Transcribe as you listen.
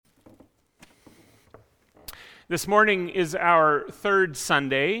This morning is our third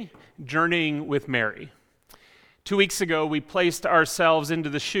Sunday, Journeying with Mary. 2 weeks ago, we placed ourselves into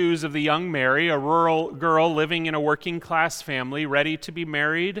the shoes of the young Mary, a rural girl living in a working-class family, ready to be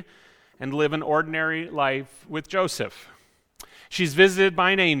married and live an ordinary life with Joseph. She's visited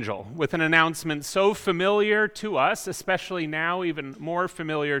by an angel with an announcement so familiar to us, especially now even more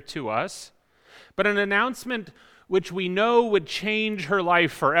familiar to us, but an announcement which we know would change her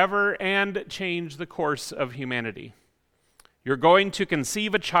life forever and change the course of humanity. You're going to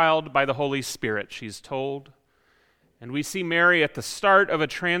conceive a child by the Holy Spirit, she's told. And we see Mary at the start of a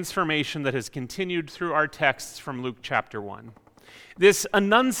transformation that has continued through our texts from Luke chapter 1. This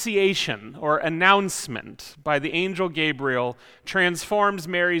annunciation or announcement by the angel Gabriel transforms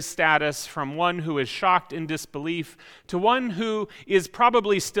Mary's status from one who is shocked in disbelief to one who is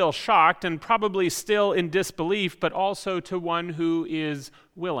probably still shocked and probably still in disbelief, but also to one who is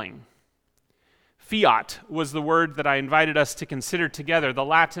willing. Fiat was the word that I invited us to consider together, the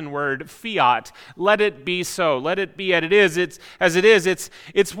Latin word fiat. Let it be so. Let it be as it is.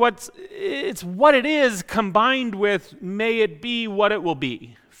 It's what it is combined with may it be what it will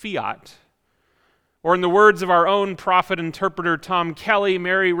be. Fiat. Or in the words of our own prophet interpreter Tom Kelly,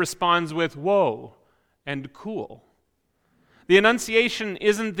 Mary responds with whoa and cool. The Annunciation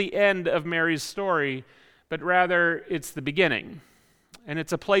isn't the end of Mary's story, but rather it's the beginning. And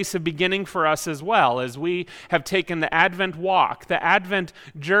it's a place of beginning for us as well, as we have taken the Advent walk, the Advent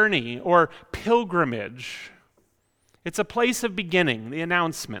journey, or pilgrimage. It's a place of beginning, the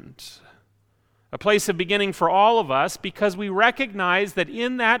announcement. A place of beginning for all of us because we recognize that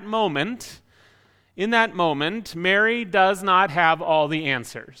in that moment, Mary does not have all the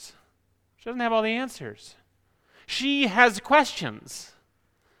answers. She doesn't have all the answers. She has questions.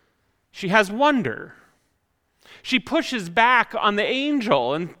 She has wonder. She pushes back on the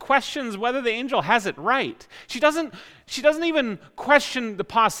angel and questions whether the angel has it right. She doesn't even question the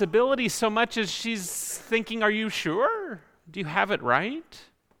possibility so much as she's thinking, are you sure? Do you have it right?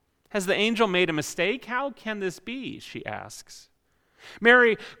 Has the angel made a mistake? How can this be? She asks.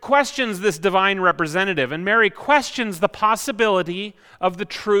 Mary questions this divine representative, and Mary questions the possibility of the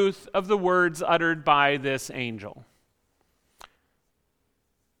truth of the words uttered by this angel.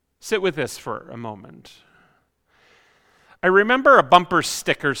 Sit with this for a moment. I remember a bumper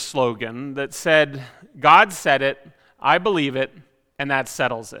sticker slogan that said, God said it, I believe it, and that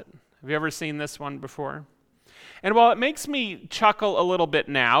settles it. Have you ever seen this one before? And while it makes me chuckle a little bit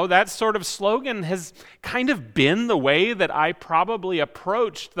now, that sort of slogan has kind of been the way that I probably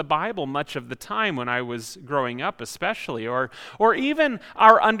approached the Bible much of the time when I was growing up especially, or even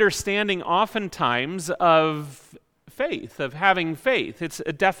our understanding oftentimes of faith, of having faith. It's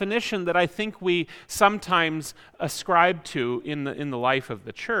a definition that I think we sometimes ascribe to in the life of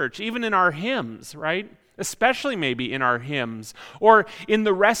the church, even in our hymns, right? Especially maybe in our hymns, or in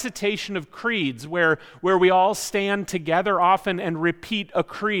the recitation of creeds where we all stand together often and repeat a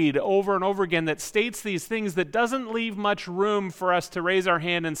creed over and over again that states these things that doesn't leave much room for us to raise our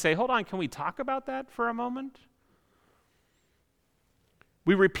hand and say, hold on, can we talk about that for a moment?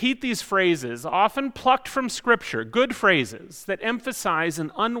 We repeat these phrases, often plucked from Scripture, good phrases that emphasize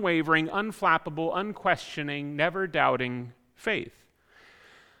an unwavering, unflappable, unquestioning, never doubting faith.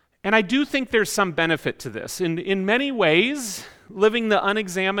 And I do think there's some benefit to this. In many ways, living the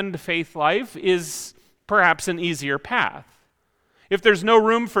unexamined faith life is perhaps an easier path. If there's no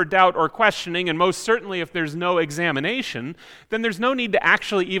room for doubt or questioning, and most certainly if there's no examination, then there's no need to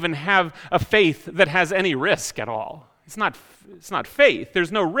actually even have a faith that has any risk at all. It's not faith.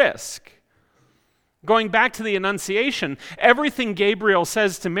 There's no risk. Going back to the Annunciation, everything Gabriel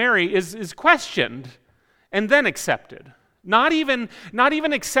says to Mary is questioned and then accepted. Not even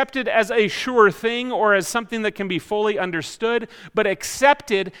accepted as a sure thing or as something that can be fully understood, but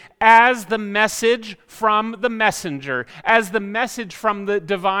accepted as the message from the messenger, as the message from the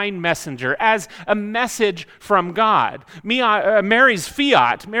divine messenger, as a message from God. Mary's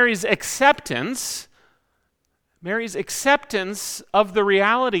fiat, Mary's acceptance of the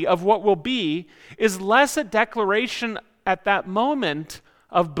reality of what will be is less a declaration at that moment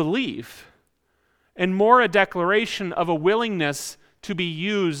of belief and more a declaration of a willingness to be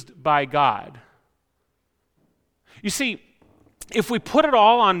used by God. You see, if we put it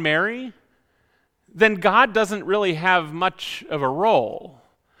all on Mary, then God doesn't really have much of a role.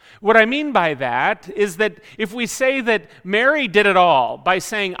 What I mean by that is that if we say that Mary did it all by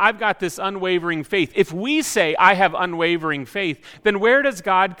saying, I've got this unwavering faith, if we say, I have unwavering faith, then where does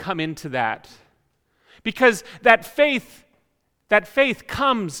God come into that? Because that faith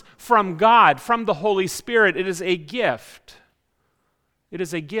comes from God, from the Holy Spirit. It is a gift. It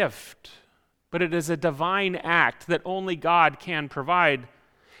is a gift. but it is a divine act that only God can provide.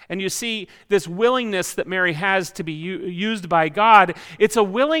 And you see, this willingness that Mary has to be used by God, it's a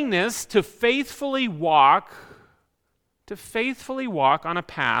willingness to faithfully walk on a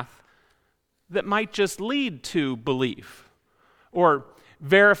path that might just lead to belief or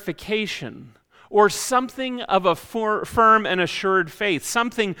verification or something of a firm and assured faith,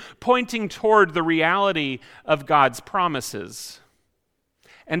 something pointing toward the reality of God's promises.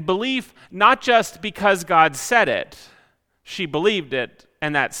 And belief, not just because God said it, she believed it,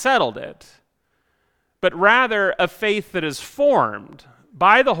 and that settled it, but rather a faith that is formed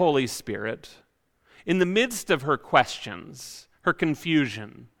by the Holy Spirit in the midst of her questions, her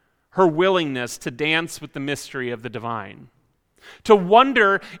confusion, her willingness to dance with the mystery of the divine. To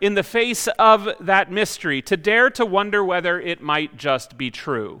wonder in the face of that mystery, to dare to wonder whether it might just be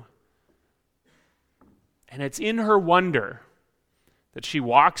true. And it's in her wonder that she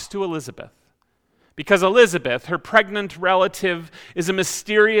walks to Elizabeth, because Elizabeth, her pregnant relative, is a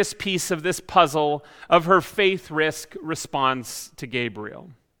mysterious piece of this puzzle of her faith risk response to Gabriel.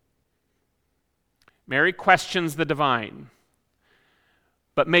 Mary questions the divine,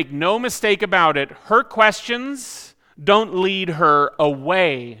 but make no mistake about it, her questions don't lead her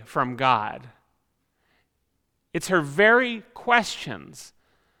away from God. It's her very questions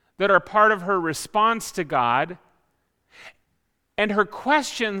that are part of her response to God, and her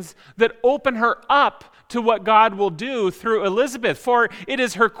questions that open her up to what God will do through Elizabeth. For it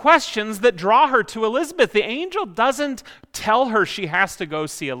is her questions that draw her to Elizabeth. The angel doesn't tell her she has to go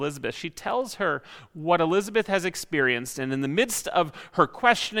see Elizabeth. She tells her what Elizabeth has experienced, and in the midst of her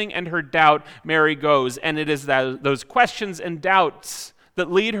questioning and her doubt, Mary goes. And it is those questions and doubts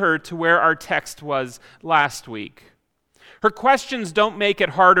that lead her to where our text was last week. Her questions don't make it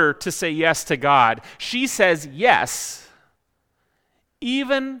harder to say yes to God. She says yes,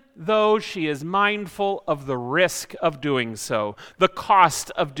 even though she is mindful of the risk of doing so, the cost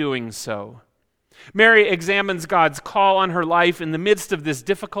of doing so. Mary examines God's call on her life in the midst of this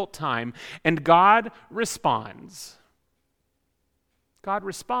difficult time, and God responds. God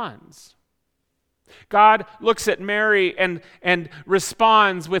responds. God looks at Mary and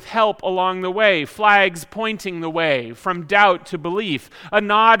responds with help along the way, flags pointing the way from doubt to belief, a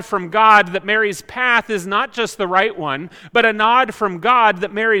nod from God that Mary's path is not just the right one, but a nod from God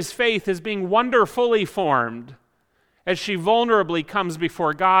that Mary's faith is being wonderfully formed as she vulnerably comes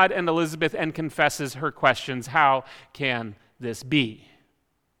before God and Elizabeth and confesses her questions. How can this be?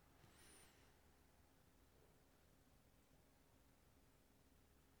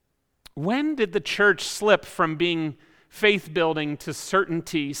 When did the church slip from being faith-building to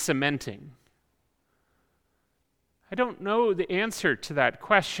certainty cementing? I don't know the answer to that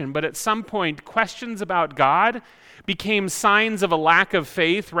question, but at some point, questions about God became signs of a lack of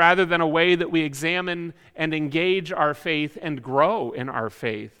faith rather than a way that we examine and engage our faith and grow in our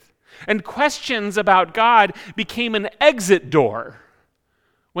faith. And questions about God became an exit door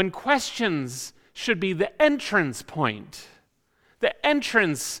when questions should be the entrance point, the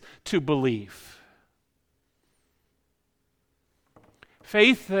entrance to belief.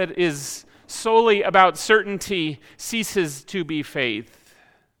 Faith that is solely about certainty ceases to be faith.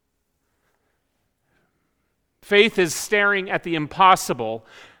 Faith is staring at the impossible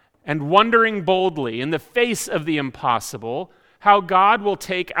and wondering boldly in the face of the impossible how God will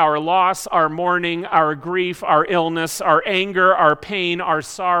take our loss, our mourning, our grief, our illness, our anger, our pain, our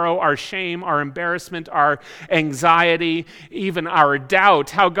sorrow, our shame, our embarrassment, our anxiety, even our doubt,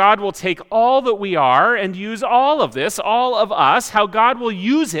 how God will take all that we are and use all of this, all of us, how God will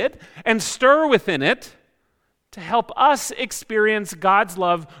use it and stir within it to help us experience God's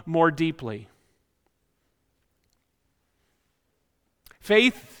love more deeply.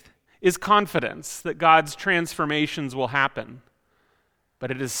 Faith is confidence that God's transformations will happen, but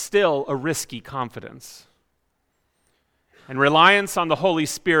it is still a risky confidence. And reliance on the Holy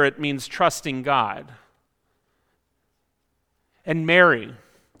Spirit means trusting God. And Mary,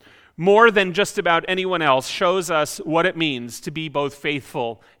 more than just about anyone else, shows us what it means to be both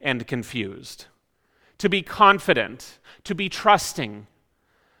faithful and confused, to be confident, to be trusting,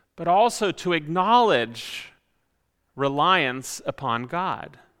 but also to acknowledge reliance upon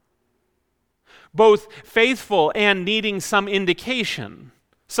God. Both faithful and needing some indication,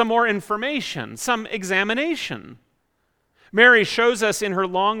 some more information, some examination. Mary shows us in her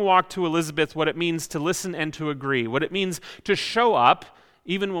long walk to Elizabeth what it means to listen and to agree, what it means to show up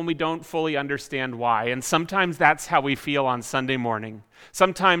even when we don't fully understand why. And sometimes that's how we feel on Sunday morning.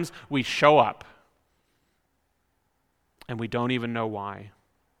 Sometimes we show up and we don't even know why.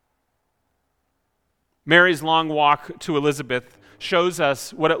 Mary's long walk to Elizabeth shows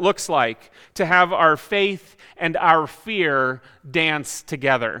us what it looks like to have our faith and our fear dance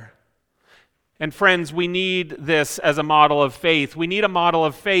together. And friends, we need this as a model of faith. We need a model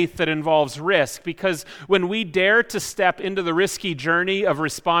of faith that involves risk, because when we dare to step into the risky journey of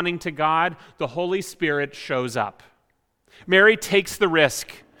responding to God, the Holy Spirit shows up. Mary takes the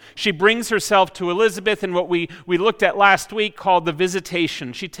risk. She brings herself to Elizabeth in what we looked at last week called the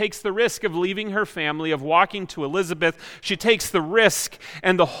visitation. She takes the risk of leaving her family, of walking to Elizabeth. She takes the risk,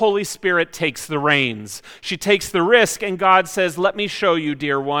 and the Holy Spirit takes the reins. She takes the risk, and God says, let me show you,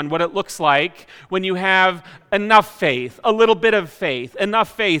 dear one, what it looks like when you have enough faith, a little bit of faith,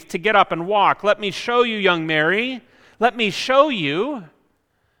 enough faith to get up and walk. Let me show you, young Mary. Let me show you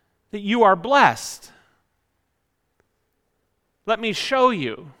that you are blessed. Let me show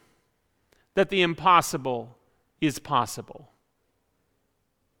you that the impossible is possible.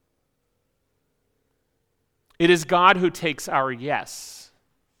 It is God who takes our yes,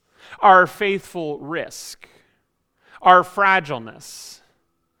 our faithful risk, our fragileness,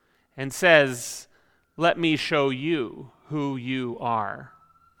 and says, let me show you who you are.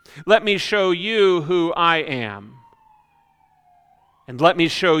 Let me show you who I am. And let me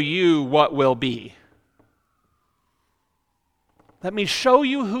show you what will be. Let me show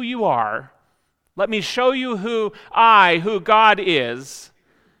you who you are. Let me show you who God is.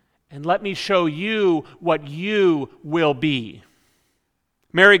 And let me show you what you will be.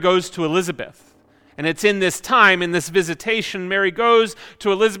 Mary goes to Elizabeth. And it's in this time, in this visitation, Mary goes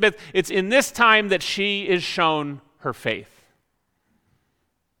to Elizabeth. It's in this time that she is shown her faith.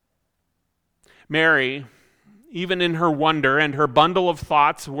 Mary, even in her wonder and her bundle of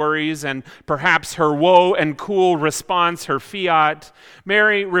thoughts, worries, and perhaps her woe and cool response, her fiat,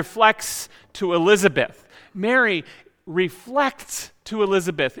 Mary reflects to Elizabeth. Mary reflects to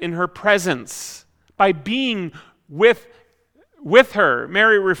Elizabeth in her presence by being with her.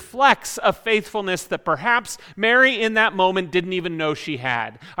 Mary reflects a faithfulness that perhaps Mary in that moment didn't even know she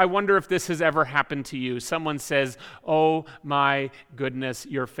had. I wonder if this has ever happened to you. Someone says, oh my goodness,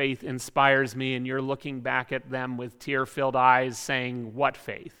 your faith inspires me, and you're looking back at them with tear-filled eyes saying, what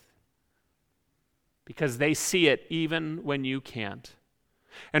faith? Because they see it even when you can't.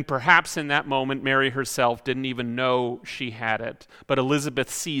 And perhaps in that moment, Mary herself didn't even know she had it, but Elizabeth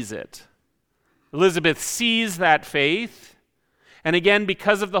sees it. Elizabeth sees that faith. And again,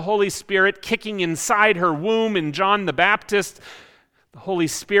 because of the Holy Spirit kicking inside her womb in John the Baptist, the Holy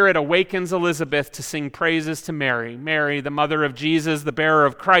Spirit awakens Elizabeth to sing praises to Mary. Mary, the mother of Jesus, the bearer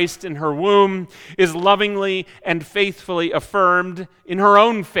of Christ in her womb, is lovingly and faithfully affirmed in her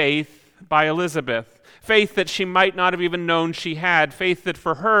own faith by Elizabeth. Faith that she might not have even known she had. Faith that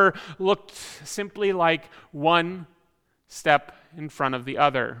for her looked simply like one step in front of the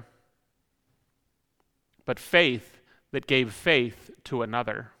other. But faith that gave faith to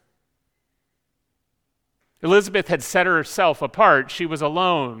another. Elizabeth had set herself apart. She was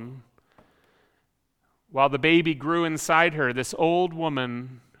alone. While the baby grew inside her, this old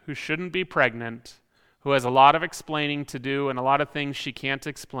woman who shouldn't be pregnant, who has a lot of explaining to do and a lot of things she can't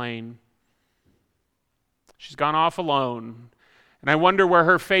explain, she's gone off alone. And I wonder where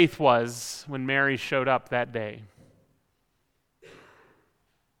her faith was when Mary showed up that day.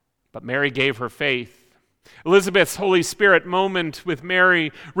 But Mary gave her faith. Elizabeth's Holy Spirit moment with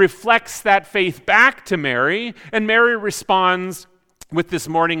Mary reflects that faith back to Mary, and Mary responds with this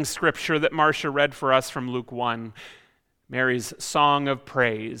morning's scripture that Marcia read for us from Luke 1, Mary's song of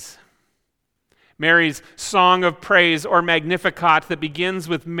praise. Mary's song of praise, or Magnificat, that begins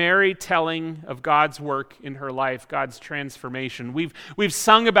with Mary telling of God's work in her life, God's transformation. We've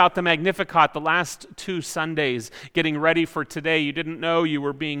sung about the Magnificat the last 2 Sundays, getting ready for today. You didn't know you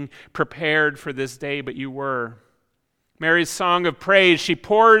were being prepared for this day, but you were. Mary's song of praise, she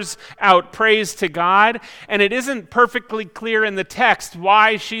pours out praise to God, and it isn't perfectly clear in the text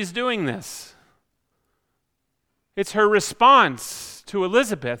why she's doing this. It's her response to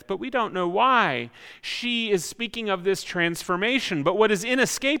Elizabeth, but we don't know why. She is speaking of this transformation, but what is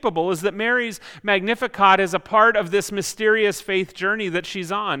inescapable is that Mary's Magnificat is a part of this mysterious faith journey that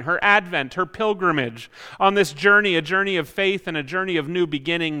she's on, her advent, her pilgrimage, on this journey, a journey of faith and a journey of new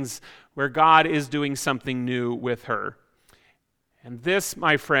beginnings where God is doing something new with her. And this,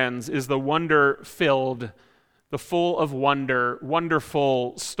 my friends, is the wonder-filled, the full of wonder,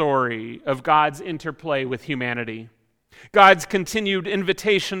 wonderful story of God's interplay with humanity. God's continued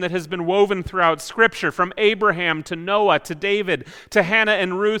invitation that has been woven throughout Scripture, from Abraham to Noah to David to Hannah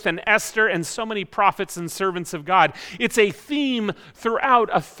and Ruth and Esther and so many prophets and servants of God. It's a theme throughout,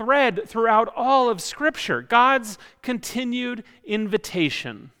 a thread throughout all of Scripture. God's continued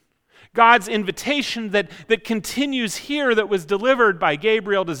invitation. God's invitation that continues here, that was delivered by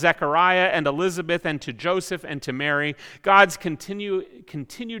Gabriel to Zechariah and Elizabeth and to Joseph and to Mary. God's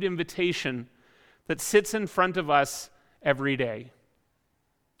continued invitation that sits in front of us every day,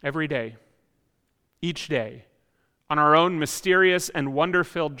 each day, on our own mysterious and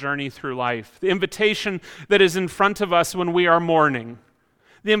wonder-filled journey through life. The invitation that is in front of us when we are mourning.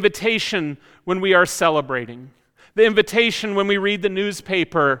 The invitation when we are celebrating. The invitation when we read the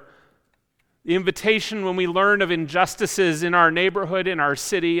newspaper. The invitation when we learn of injustices in our neighborhood, in our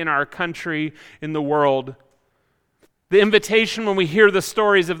city, in our country, in the world. The invitation when we hear the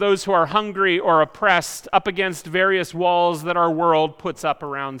stories of those who are hungry or oppressed up against various walls that our world puts up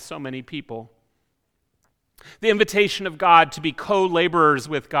around so many people. The invitation of God to be co-laborers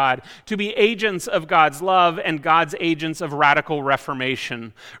with God, to be agents of God's love and God's agents of radical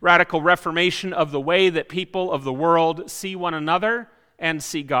reformation of the way that people of the world see one another and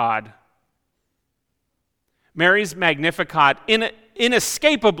see God. Mary's Magnificat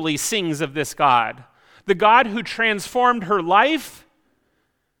inescapably sings of this God, the God who transformed her life.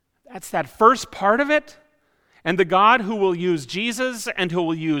 That's that first part of it. And the God who will use Jesus and who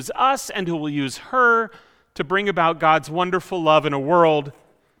will use us and who will use her to bring about God's wonderful love in a world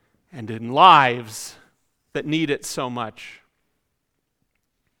and in lives that need it so much.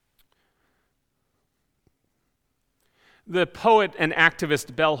 The poet and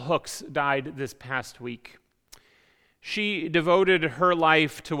activist Bell Hooks died this past week. She devoted her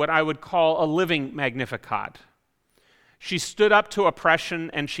life to what I would call a living Magnificat. She stood up to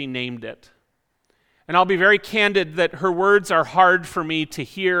oppression and she named it. And I'll be very candid that her words are hard for me to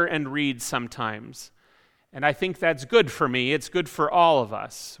hear and read sometimes. And I think that's good for me. It's good for all of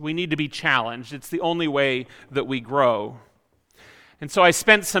us. We need to be challenged. It's the only way that we grow. And so I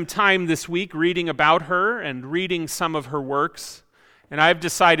spent some time this week reading about her and reading some of her works. And I've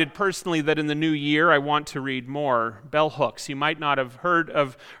decided personally that in the new year I want to read more. Bell Hooks. You might not have heard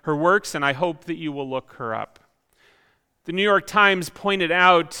of her works, and I hope that you will look her up. The New York Times pointed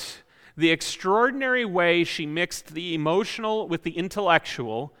out the extraordinary way she mixed the emotional with the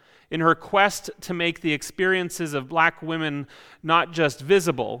intellectual in her quest to make the experiences of black women not just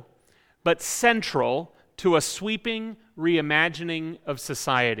visible, but central to a sweeping reimagining of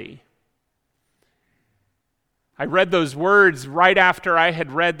society. I read those words right after I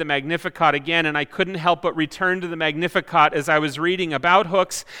had read the Magnificat again, and I couldn't help but return to the Magnificat as I was reading about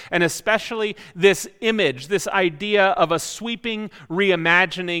Hooks, and especially this image, this idea of a sweeping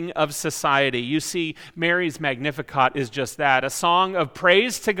reimagining of society. You see, Mary's Magnificat is just that, a song of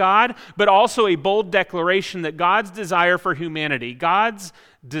praise to God, but also a bold declaration that God's desire for humanity, God's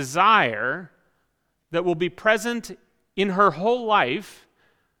desire that will be present in her whole life,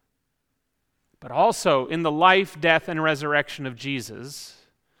 but also in the life, death, and resurrection of Jesus.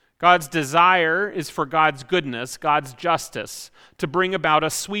 God's desire is for God's goodness, God's justice, to bring about a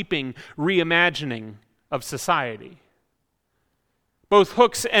sweeping reimagining of society. Both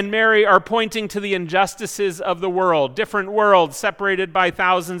Hooks and Mary are pointing to the injustices of the world, different worlds separated by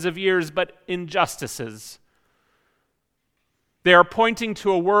thousands of years, but injustices. They are pointing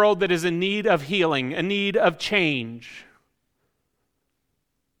to a world that is in need of healing, a need of change.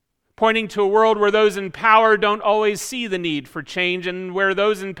 Pointing to a world where those in power don't always see the need for change and where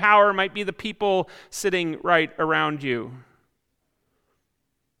those in power might be the people sitting right around you.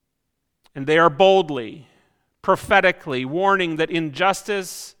 And they are boldly, prophetically warning that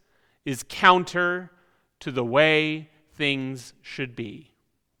injustice is counter to the way things should be.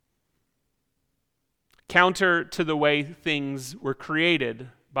 Counter to the way things were created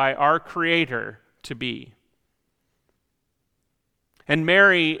by our Creator to be. And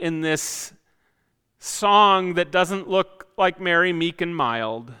Mary, in this song that doesn't look like Mary, meek and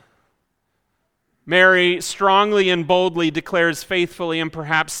mild, Mary strongly and boldly declares faithfully and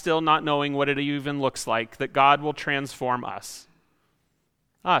perhaps still not knowing what it even looks like, that God will transform us.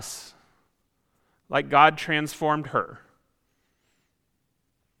 Us. Like God transformed her.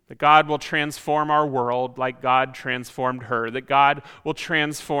 That God will transform our world like God transformed her. That God will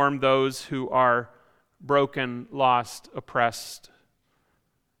transform those who are broken, lost, oppressed,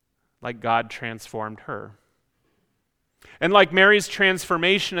 like God transformed her. And like Mary's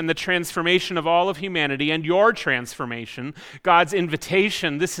transformation and the transformation of all of humanity and your transformation, God's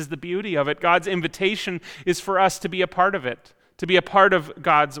invitation, this is the beauty of it, God's invitation is for us to be a part of it, to be a part of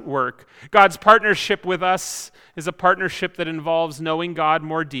God's work. God's partnership with us is a partnership that involves knowing God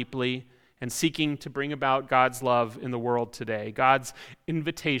more deeply and seeking to bring about God's love in the world today. God's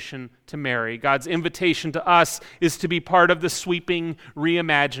invitation to Mary, God's invitation to us is to be part of the sweeping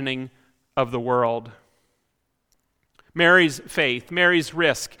reimagining of the world. Mary's faith, Mary's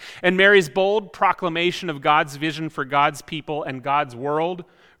risk, and Mary's bold proclamation of God's vision for God's people and God's world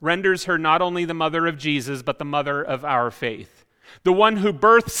renders her not only the mother of Jesus, but the mother of our faith. The one who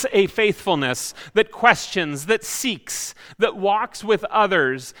births a faithfulness that questions, that seeks, that walks with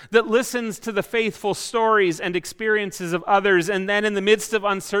others, that listens to the faithful stories and experiences of others, and then in the midst of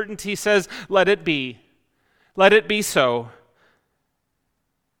uncertainty says, "Let it be. Let it be so."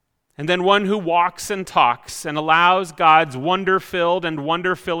 And then one who walks and talks and allows God's wonder-filled and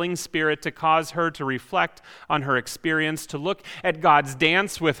wonder-filling Spirit to cause her to reflect on her experience, to look at God's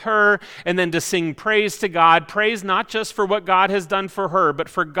dance with her, and then to sing praise to God. Praise not just for what God has done for her, but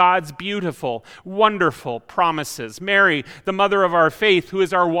for God's beautiful, wonderful promises. Mary, the mother of our faith, who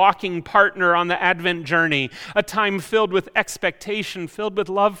is our walking partner on the Advent journey, a time filled with expectation, filled with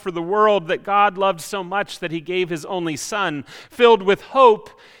love for the world that God loved so much that he gave his only Son, filled with hope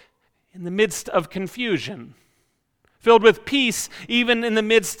in the midst of confusion, filled with peace even in the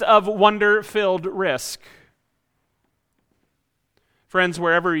midst of wonder-filled risk. Friends,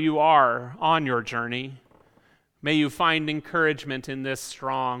 wherever you are on your journey, may you find encouragement in this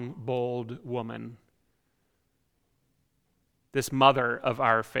strong, bold woman, this mother of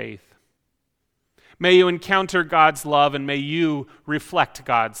our faith. May you encounter God's love, and may you reflect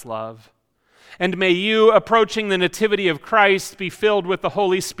God's love. And may you, approaching the nativity of Christ, be filled with the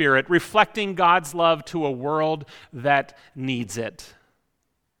Holy Spirit, reflecting God's love to a world that needs it.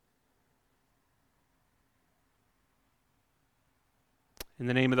 In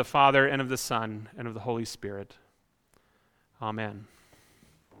the name of the Father, and of the Son, and of the Holy Spirit. Amen.